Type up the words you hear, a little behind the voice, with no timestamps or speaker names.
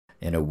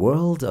In a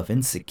world of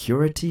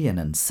insecurity and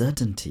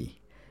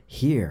uncertainty,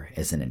 here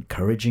is an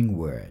encouraging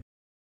word.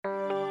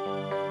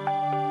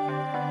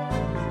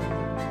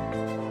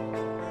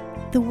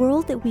 The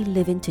world that we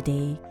live in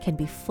today can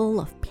be full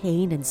of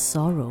pain and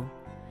sorrow.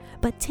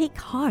 But take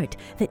heart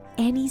that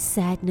any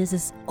sadness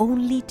is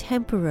only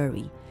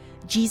temporary.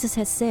 Jesus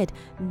has said,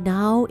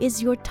 "Now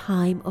is your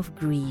time of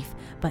grief,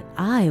 but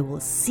I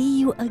will see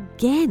you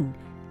again,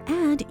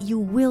 and you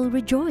will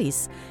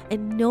rejoice,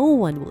 and no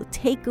one will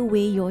take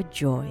away your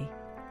joy."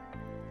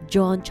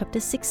 John chapter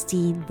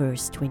 16,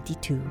 verse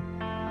 22.